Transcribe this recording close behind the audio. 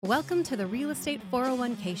Welcome to the Real Estate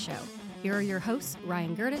 401k Show. Here are your hosts,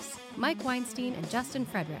 Ryan Gertis, Mike Weinstein, and Justin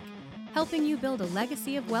Frederick, helping you build a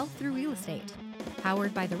legacy of wealth through real estate.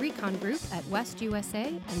 Powered by the Recon Group at West USA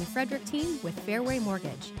and the Frederick team with Fairway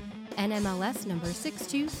Mortgage. NMLS number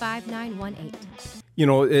 625918. You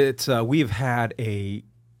know, we've had a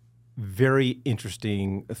very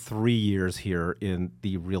interesting 3 years here in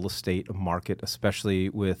the real estate market, especially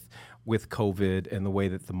with COVID and the way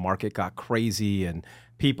that the market got crazy and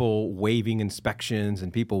people waiving inspections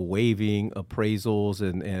and people waiving appraisals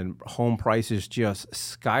and home prices just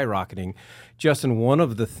skyrocketing. Justin, one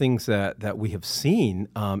of the things that we have seen,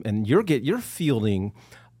 and you're fielding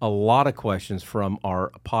a lot of questions from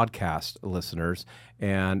our podcast listeners,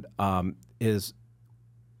 and is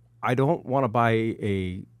I don't want to buy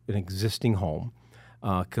an existing home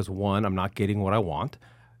because one, I'm not getting what I want.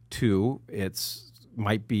 Two,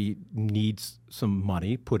 needs some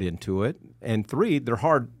money put into it, and three,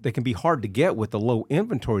 they can be hard to get with the low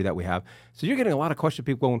inventory that we have. So you're getting a lot of questions,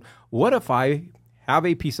 people going, what if I have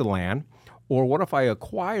a piece of land, or what if I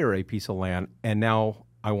acquire a piece of land and now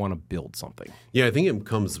I want to build something? Yeah, I think it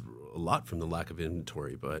comes a lot from the lack of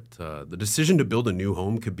inventory, but the decision to build a new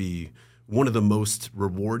home could be one of the most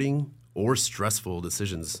rewarding or stressful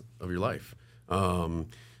decisions of your life.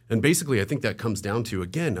 And basically, I think that comes down to,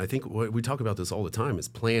 again, I think we talk about this all the time, is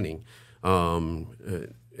planning.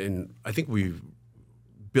 And I think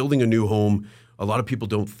building a new home, a lot of people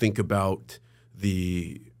don't think about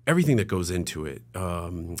everything that goes into it,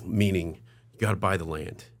 meaning you got to buy the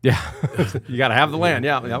land. Yeah, you got to have the land.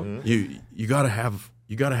 Yeah, mm-hmm. You got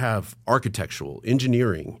to have architectural,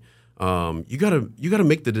 engineering. You got to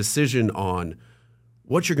make the decision on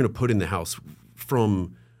what you're going to put in the house,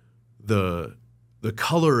 from the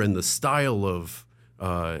color and the style of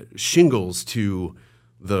shingles to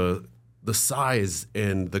the size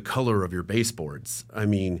and the color of your baseboards. I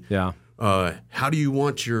mean, yeah. How do you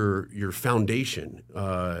want your foundation?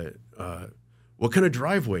 What kind of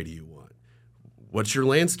driveway do you want? What's your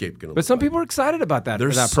landscape going to look like? But some people are excited about that.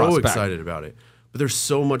 They're that so prospect. excited about it. But there's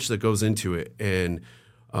so much that goes into it. And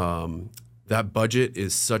that budget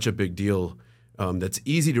is such a big deal that's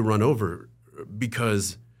easy to run over,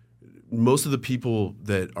 because most of the people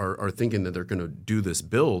that are thinking that they're going to do this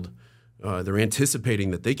build, they're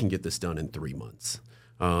anticipating that they can get this done in 3 months.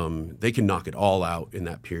 They can knock it all out in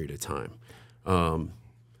that period of time.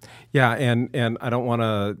 Yeah, and I don't want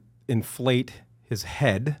to inflate his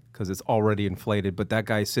head because it's already inflated, but that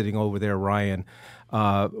guy sitting over there, Ryan,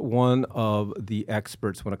 one of the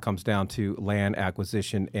experts when it comes down to land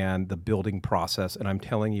acquisition and the building process. And I'm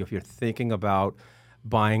telling you, if you're thinking about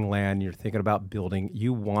buying land, you're thinking about building,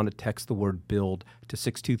 you want to text the word build to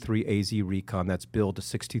 623AZ Recon. That's build to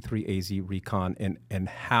 623AZ Recon, and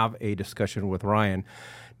have a discussion with Ryan.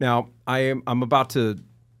 Now, I'm about to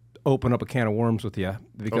open up a can of worms with you,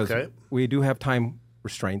 because we do have time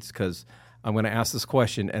restraints, because I'm going to ask this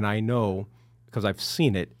question, and I know, because I've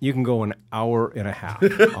seen it, you can go an hour and a half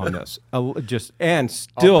on this. I'll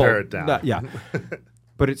pare it down. Yeah.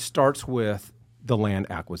 But it starts with the land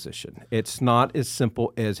acquisition. It's not as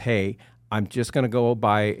simple as, hey, I'm just going to go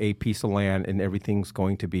buy a piece of land and everything's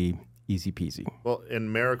going to be easy peasy. Well,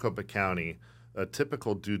 in Maricopa County, a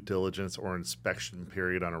typical due diligence or inspection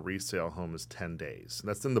period on a resale home is 10 days. And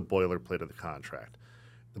that's in the boilerplate of the contract.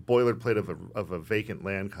 The boilerplate of a vacant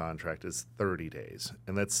land contract is 30 days,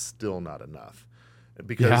 and that's still not enough.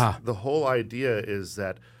 Because the whole idea is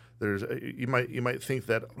that you might think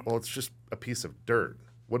that, well, it's just a piece of dirt.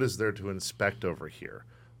 What is there to inspect over here?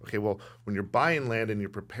 Okay, well, when you're buying land and you're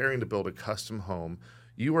preparing to build a custom home,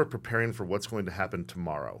 you are preparing for what's going to happen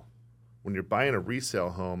tomorrow. When you're buying a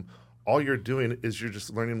resale home, all you're doing is you're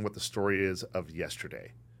just learning what the story is of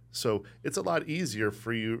yesterday. So it's a lot easier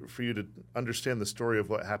for you to understand the story of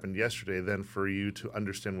what happened yesterday than for you to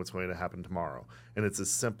understand what's going to happen tomorrow. And it's as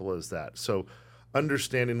simple as that. So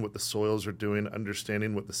understanding what the soils are doing,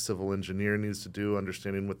 understanding what the civil engineer needs to do,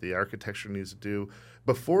 understanding what the architecture needs to do,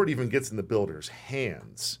 before it even gets in the builder's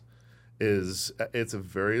hands, it's a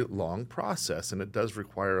very long process, and it does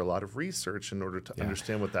require a lot of research in order to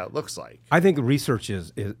understand what that looks like. I think research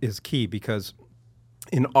is key, because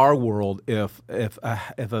in our world, if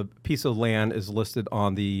a piece of land is listed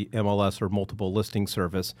on the MLS or multiple listing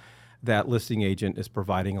service, that listing agent is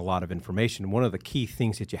providing a lot of information. One of the key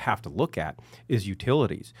things that you have to look at is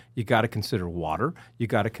utilities. You got to consider water. You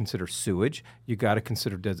got to consider sewage. You got to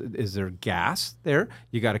consider, is there gas there?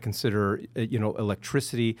 You got to consider,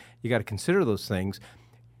 electricity. You got to consider those things.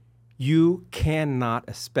 You cannot,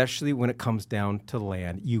 especially when it comes down to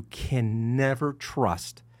land, you can never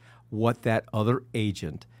trust what that other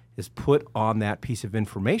agent is put on that piece of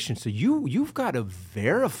information. So you've got to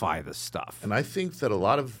verify this stuff. And I think that a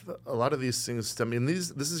lot of these things, I mean,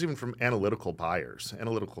 this is even from analytical buyers,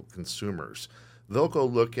 analytical consumers. They'll go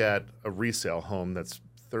look at a resale home that's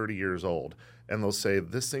 30 years old, and they'll say,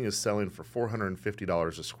 this thing is selling for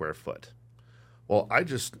 $450 a square foot. Well, I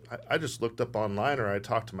just looked up online, or I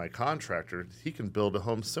talked to my contractor. He can build a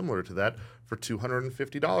home similar to that for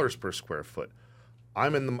 $250 per square foot.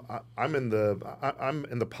 I'm in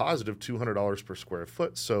the positive $200 per square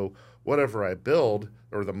foot. So whatever I build,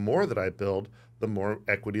 or the more that I build, the more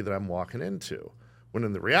equity that I'm walking into. When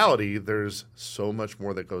in the reality, there's so much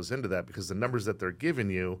more that goes into that, because the numbers that they're giving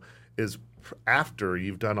you is after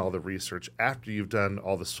you've done all the research, after you've done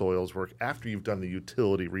all the soils work, after you've done the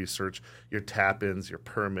utility research, your tap-ins, your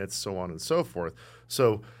permits, so on and so forth.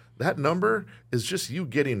 So that number is just you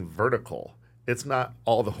getting vertical. It's not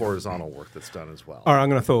all the horizontal work that's done as well. All right, I'm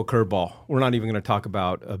going to throw a curveball. We're not even going to talk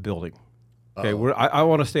about a building. Okay, I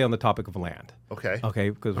want to stay on the topic of land. Okay.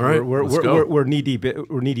 Okay, because right, we're knee deep.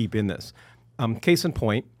 We're knee deep in this. Case in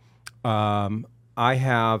point, I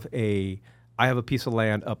have a piece of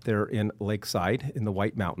land up there in Lakeside in the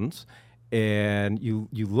White Mountains, and you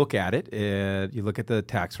look at it and you look at the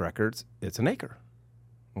tax records. It's an acre,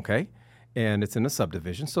 okay, and it's in a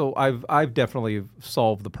subdivision. So I've definitely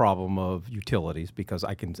solved the problem of utilities, because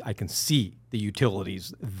I can see the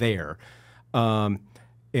utilities there, and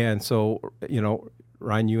so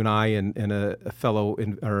Ryan, you and I and a fellow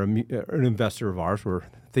an investor of ours were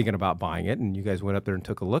thinking about buying it, and you guys went up there and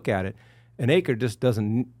took a look at it. An acre just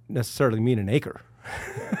doesn't necessarily mean an acre.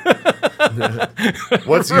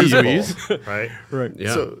 What's usable, right? Right.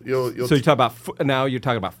 Yeah. So you'll So you talk about now you're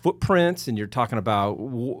talking about footprints, and you're talking about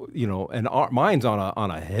and mine's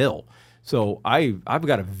on a hill. So I've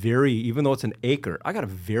got even though it's an acre, I got a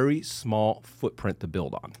very small footprint to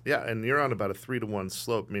build on. Yeah, and you're on about a 3-to-1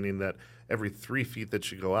 slope, meaning that every 3 feet that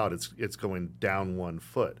you go out, it's going down 1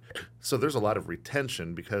 foot. So there's a lot of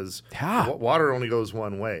retention, because water only goes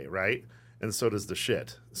one way, right? And so does the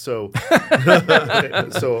shit. So,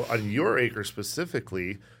 so on your acre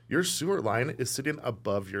specifically, your sewer line is sitting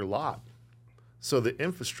above your lot. So the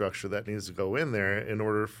infrastructure that needs to go in there in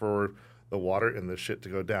order for the water and the shit to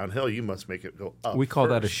go downhill, you must make it go up. We call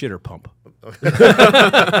that a first. shitter pump.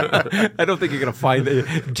 I don't think you're gonna find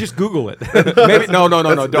it. Just Google it. Maybe no.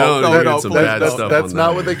 Don't. Some bad stuff That's on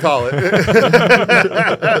not that. what they call it.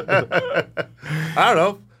 I don't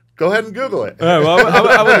know. Go ahead and Google it. All right, well,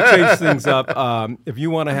 I want to change things up. If you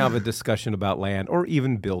want to have a discussion about land or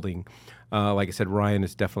even building, like I said, Ryan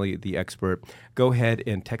is definitely the expert. Go ahead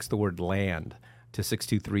and text the word land to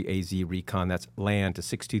 623-AZ-RECON. That's land to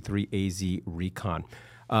 623-AZ-RECON.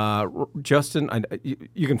 Justin,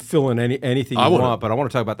 you can fill in anything you want, but I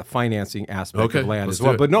want to talk about the financing aspect of land as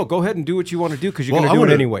well. But no, go ahead and do what you want to do, because you're going to do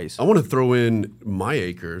it anyways. I want to throw in my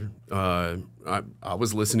acre. I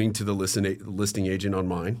was listening to the listing agent on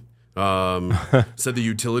mine. Said the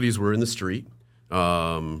utilities were in the street.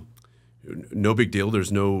 No big deal.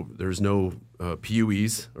 There's no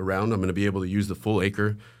PUEs around. I'm going to be able to use the full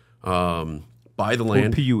acre. Buy the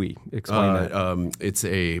land. PUE. Explain that. It's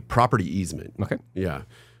a property easement. Okay. Yeah.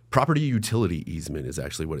 Property utility easement is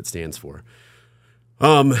actually what it stands for.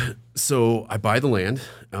 So I buy the land.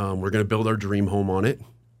 We're going to build our dream home on it.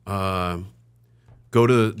 Go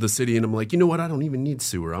to the city, and I'm like, you know what? I don't even need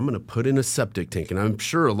sewer. I'm going to put in a septic tank. And I'm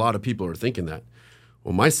sure a lot of people are thinking that.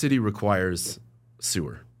 Well, my city requires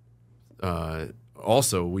sewer.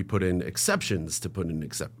 Also, we put in exceptions to put in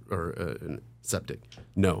septic.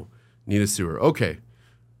 No. Need a sewer. Okay.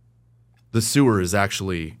 The sewer is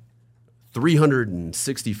actually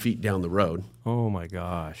 360 feet down the road. Oh, my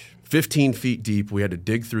gosh. 15 feet deep. We had to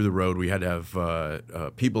dig through the road. We had to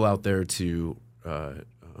have people out there to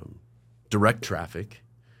direct traffic,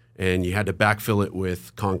 and you had to backfill it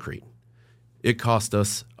with concrete. It cost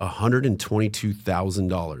us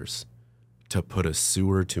 $122,000 to put a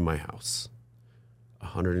sewer to my house.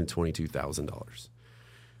 $122,000.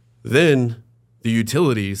 Then the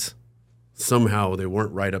utilities, somehow they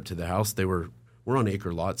weren't right up to the house. We're on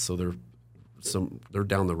acre lots, so they're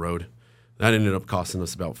down the road. That ended up costing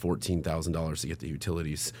us about $14,000 to get the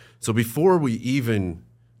utilities. So before we even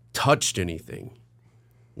touched anything,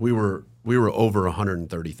 we were over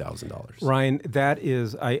 $130,000. Ryan, that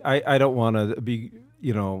is, I don't want to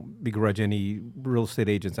begrudge any real estate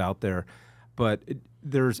agents out there, but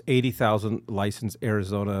there's 80,000 licensed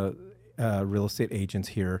Arizona real estate agents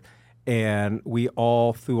here. And we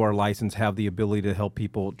all, through our license, have the ability to help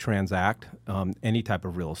people transact any type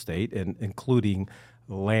of real estate, and including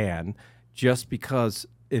land. Just because,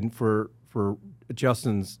 for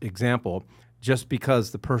Justin's example, just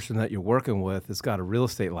because the person that you're working with has got a real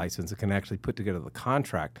estate license and can actually put together the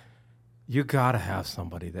contract, you got to have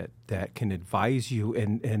somebody that can advise you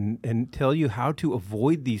and tell you how to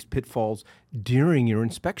avoid these pitfalls during your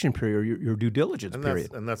inspection period, your due diligence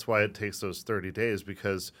period. And that's why it takes those 30 days,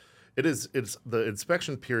 because it's the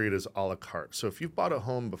inspection period is a la carte. So if you've bought a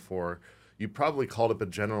home before, you probably called up a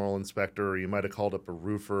general inspector, or you might have called up a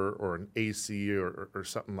roofer or an AC or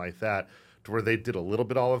something like that, to where they did a little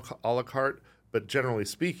bit a la carte. But generally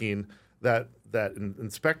speaking, that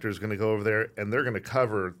inspector is going to go over there and they're going to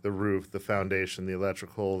cover the roof, the foundation, the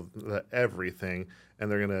electrical, everything, and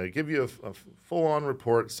they're going to give you a full-on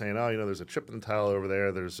report saying, oh, there's a chip in the tile over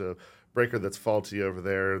there, there's a breaker that's faulty over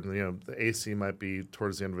there, and the AC might be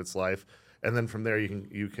towards the end of its life, and then from there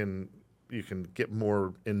you can get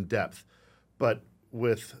more in depth. But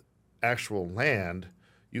with actual land,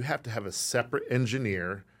 you have to have a separate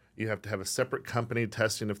engineer. You have to have a separate company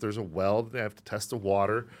testing if there's a well. They have to test the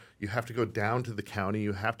water. You have to go down to the county.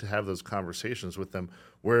 You have to have those conversations with them.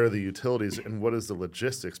 Where are the utilities and what is the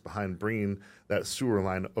logistics behind bringing that sewer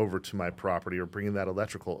line over to my property or bringing that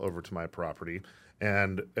electrical over to my property?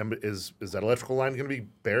 And is that electrical line going to be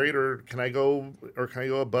buried, or can I go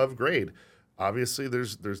above grade? Obviously,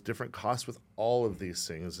 there's different costs with all of these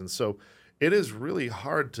things, and so it is really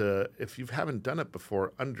hard to, if you haven't done it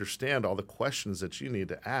before, understand all the questions that you need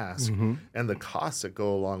to ask and the costs that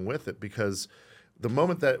go along with it, because the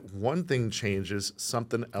moment that one thing changes,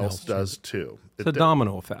 something else does too. It's a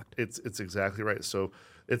domino effect. It's exactly right. So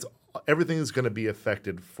everything is going to be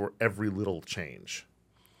affected for every little change.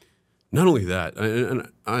 Not only that,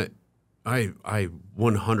 and I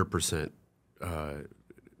 100%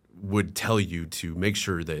 would tell you to make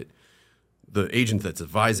sure that the agent that's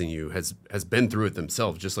advising you has been through it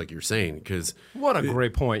themselves, just like you're saying. Because what a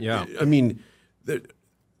great point! Yeah, I mean,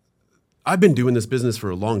 I've been doing this business for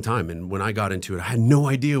a long time, and when I got into it, I had no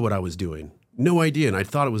idea what I was doing, no idea, and I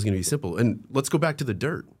thought it was going to be simple. And let's go back to the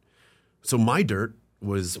dirt. So my dirt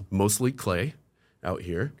was mostly clay out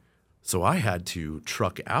here, so I had to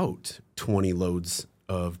truck out 20 loads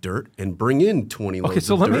of dirt and bring in 20 loads of dirt. Okay,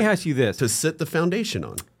 so let me ask you this. To set the foundation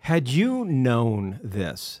on. Had you known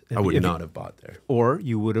this, I would not have bought there. Or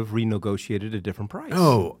you would have renegotiated a different price.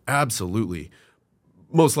 Oh, absolutely.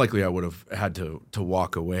 Most likely I would have had to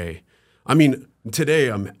walk away. I mean, today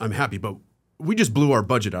I'm happy, but we just blew our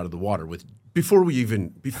budget out of the water before we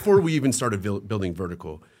even started building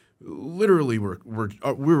vertical. Literally,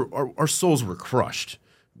 our souls were crushed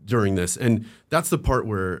during this, and that's the part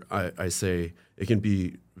where I say it can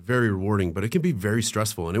be very rewarding, but it can be very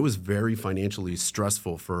stressful, and it was very financially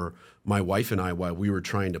stressful for my wife and I while we were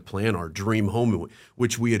trying to plan our dream home,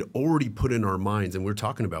 which we had already put in our minds, and we're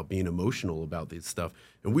talking about being emotional about this stuff,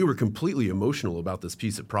 and we were completely emotional about this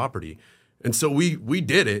piece of property, and so we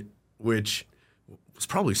did it, which was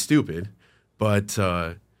probably stupid, but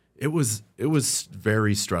it was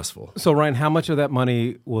very stressful. So Ryan, how much of that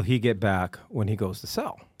money will he get back when he goes to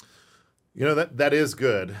sell? That is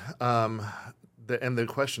good. And the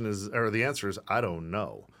question is, or the answer is, I don't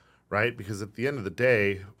know, right? Because at the end of the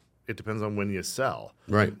day, it depends on when you sell.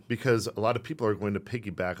 Right. Because a lot of people are going to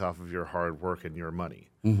piggyback off of your hard work and your money.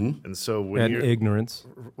 Mm-hmm. And so when you're... ignorance.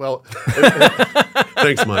 Well...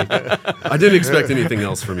 Thanks, Mike. I didn't expect anything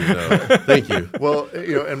else from you, though. Thank you. Well,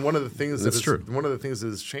 and one of the things that's true. One of the things that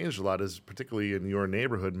has changed a lot is, particularly in your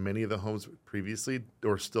neighborhood, many of the homes previously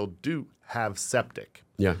or still do have septic.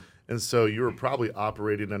 Yeah. And so you were probably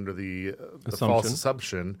operating under the false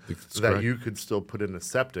assumption that you could still put in a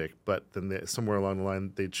septic, but then somewhere along the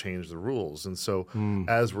line they changed the rules. And so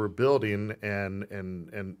as we're building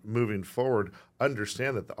and moving forward,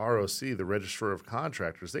 understand that the ROC, the Registrar of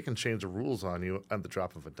Contractors, they can change the rules on you at the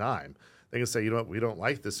drop of a dime. They can say, we don't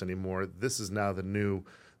like this anymore. This is now the new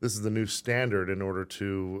standard in order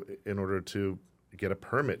to get a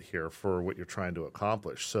permit here for what you're trying to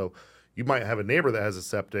accomplish. So you might have a neighbor that has a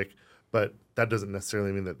septic, but that doesn't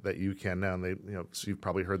necessarily mean that you can now. And so you've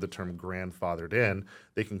probably heard the term grandfathered in.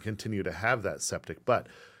 They can continue to have that septic, but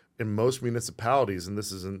in most municipalities, and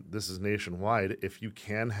this is nationwide, if you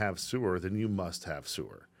can have sewer, then you must have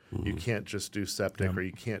sewer. Mm-hmm. You can't just do septic, or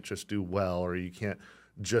you can't just do well, or you can't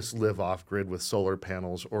just live off grid with solar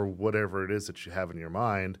panels or whatever it is that you have in your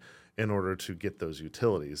mind in order to get those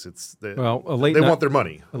utilities. They want their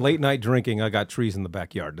money. A late night drinking, I got trees in the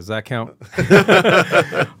backyard. Does that count?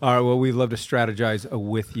 All right, well, we'd love to strategize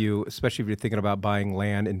with you, especially if you're thinking about buying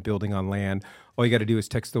land and building on land. All you got to do is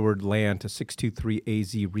text the word land to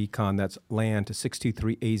 623-AZ-RECON. That's land to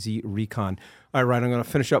 623-AZ-RECON. All right, Ryan, I'm going to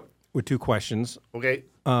finish up with two questions. Okay.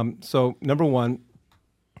 So number one,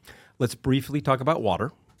 let's briefly talk about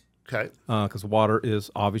water. Okay. Because water is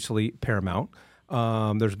obviously paramount.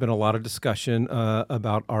 There's been a lot of discussion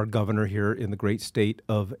about our governor here in the great state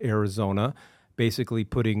of Arizona basically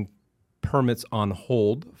putting permits on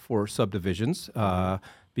hold for subdivisions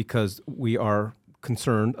because we are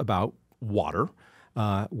concerned about water.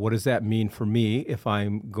 What does that mean for me if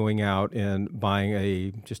I'm going out and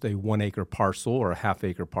buying just a 1 acre parcel or a half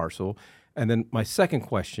acre parcel? And then my second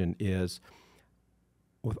question is,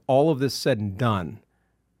 with all of this said and done,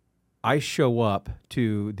 I show up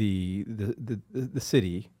to the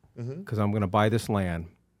city because I'm going to buy this land.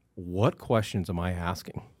 What questions am I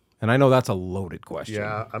asking? And I know that's a loaded question.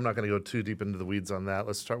 Yeah, I'm not going to go too deep into the weeds on that.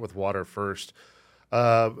 Let's start with water first.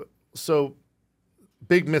 So,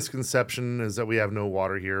 big misconception is that we have no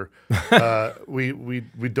water here.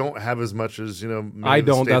 We don't have as much as I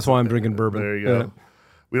don't. That's why I'm drinking bourbon. There you go.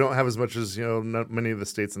 We don't have as much as many of the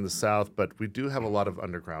states in the South, but we do have a lot of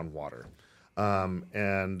underground water.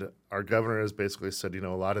 And our governor has basically said, a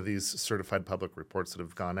lot of these certified public reports that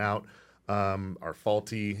have gone out are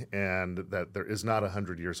faulty, and that there is not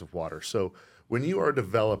 100 years of water. So when you are a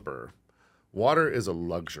developer, water is a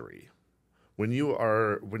luxury. When you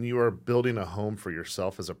are building a home for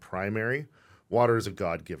yourself as a primary, water is a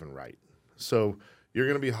God-given right. So you're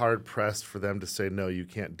going to be hard-pressed for them to say, no, you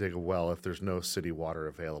can't dig a well if there's no city water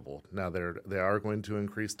available. Now, they are going to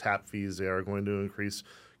increase tap fees. They are going to increase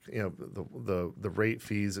the rate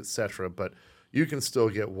fees, et cetera. But you can still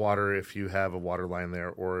get water if you have a water line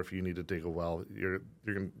there, or if you need to dig a well.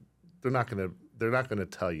 They're not going to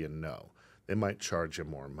tell you no. They might charge you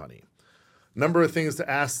more money. Number of things to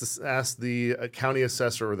ask the county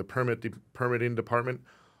assessor or the permitting department.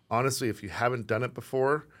 Honestly, if you haven't done it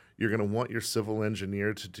before, you're going to want your civil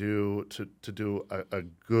engineer to do a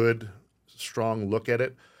good, strong look at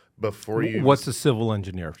it before you. What's the civil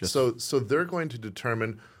engineer? So they're going to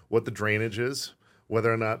determine what the drainage is,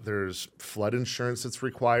 whether or not there's flood insurance that's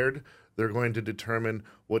required. They're going to determine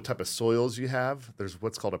what type of soils you have. There's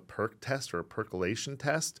what's called a perk test or a percolation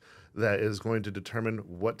test that is going to determine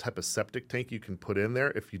what type of septic tank you can put in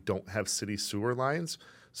there if you don't have city sewer lines.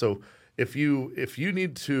 So if you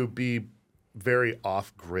need to be very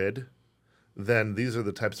off-grid, then these are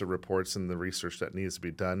the types of reports and the research that needs to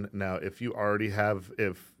be done. Now, if they already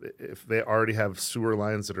have sewer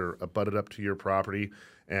lines that are abutted up to your property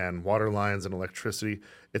and water lines and electricity,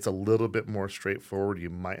 it's a little bit more straightforward. You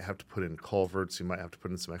might have to put in culverts. You might have to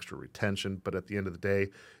put in some extra retention. But at the end of the day,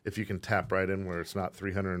 if you can tap right in where it's not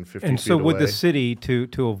 350 feet away. And so would the city,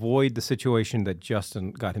 to avoid the situation that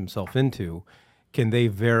Justin got himself into, can they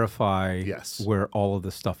verify where all of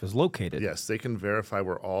this stuff is located? Yes, they can verify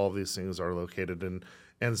where all of these things are located.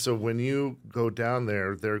 And so when you go down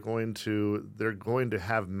there, they're going to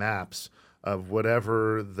have maps of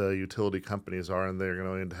whatever the utility companies are, and they're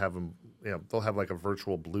going to have them. They'll have like a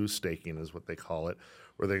virtual blue staking is what they call it,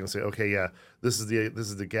 where they can say, okay, yeah, this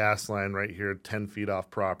is the gas line right here, 10 feet off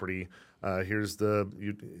property. Here's the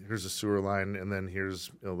sewer line, and then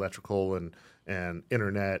here's electrical and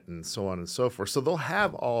internet and so on and so forth. So they'll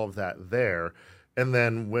have all of that there. And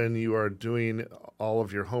then when you are doing all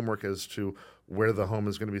of your homework as to where the home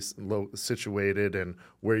is going to be situated and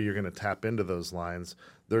where you're going to tap into those lines,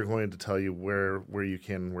 they're going to tell you where you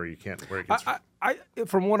can, where you can't, where it gets.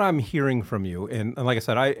 From what I'm hearing from you, and like I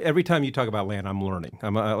said, every time you talk about land, I'm learning.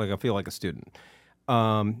 I feel like a student.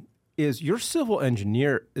 Is your civil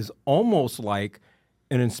engineer is almost like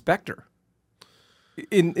an inspector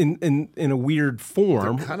in a weird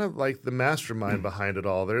form. They're kind of like the mastermind behind it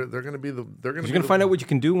all. They're going to be you're going to find out what you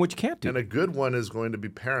can do and what you can't do. And a good one is going to be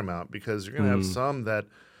paramount, because you're going to have some that,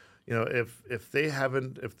 if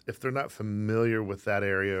they're not familiar with that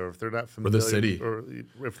area, or if they're not familiar with the city,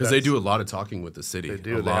 because they do a lot of talking with the city. They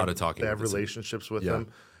do. They have relationships with them.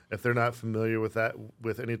 If they're not familiar with that,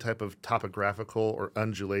 with any type of topographical or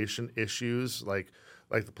undulation issues, like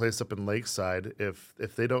the place up in Lakeside,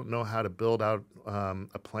 if they don't know how to build out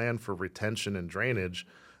a plan for retention and drainage,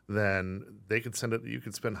 then they could send it. You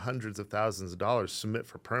could spend hundreds of thousands of dollars, submit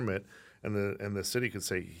for permit, and the city could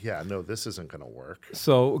say, yeah, no, this isn't going to work.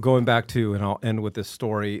 So going back to, and I'll end with this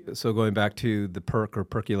story. So going back to the perk or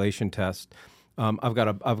percolation test, I've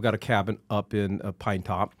got a cabin up in Pine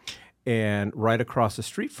Top. And right across the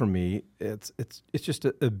street from me, it's just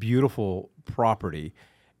a beautiful property,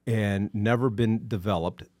 and never been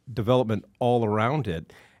development all around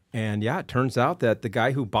it. And yeah, it turns out that the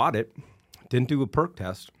guy who bought it didn't do a perk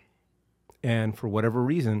test, and for whatever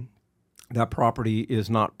reason, that property is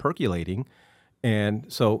not percolating.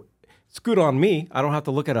 And so It's good on me. I don't have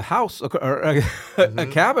to look at a house or a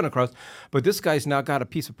cabin across. But this guy's now got a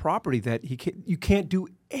piece of property that you can't do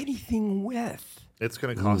anything with. It's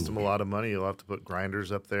going to cost him a lot of money. You'll have to put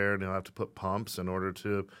grinders up there, and you'll have to put pumps in order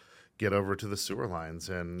to get over to the sewer lines.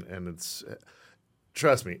 And it's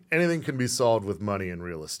trust me, anything can be solved with money in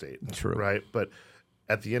real estate. True, right? But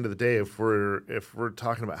at the end of the day, if we're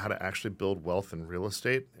talking about how to actually build wealth in real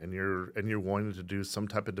estate, and you're wanting to do some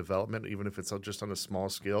type of development, even if it's just on a small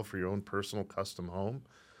scale for your own personal custom home,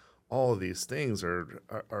 all of these things are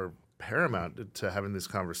paramount to having these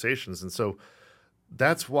conversations. And so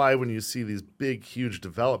that's why when you see these big, huge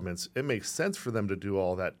developments, it makes sense for them to do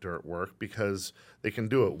all that dirt work, because they can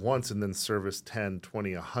do it once and then service 10,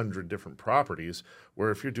 20, 100 different properties, where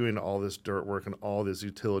if you're doing all this dirt work and all this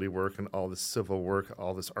utility work and all this civil work,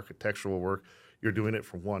 all this architectural work, you're doing it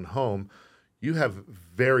for one home, you have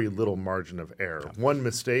very little margin of error. One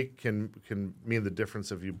mistake can mean the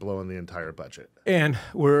difference of you blowing the entire budget. And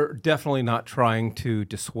we're definitely not trying to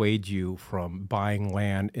dissuade you from buying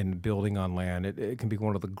land and building on land. It can be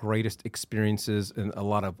one of the greatest experiences and a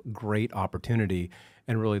lot of great opportunity.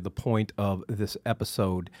 And really the point of this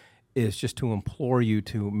episode is just to implore you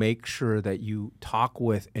to make sure that you talk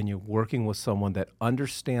with and you're working with someone that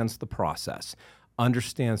understands the process,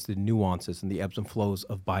 understands the nuances and the ebbs and flows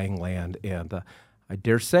of buying land. And I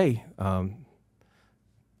dare say our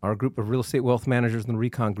group of real estate wealth managers in the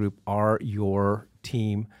Recon Group are your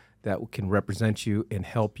team that can represent you and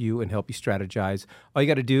help you strategize. All you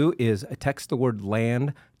got to do is text the word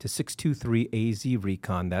land to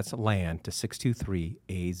 623-AZ-RECON. That's land to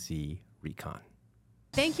 623-AZ-RECON.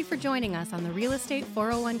 Thank you for joining us on the Real Estate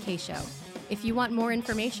 401k Show. If you want more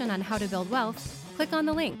information on how to build wealth, click on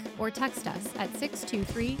the link or text us at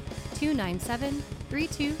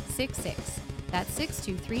 623-297-3266. That's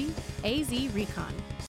 623-AZ-RECON.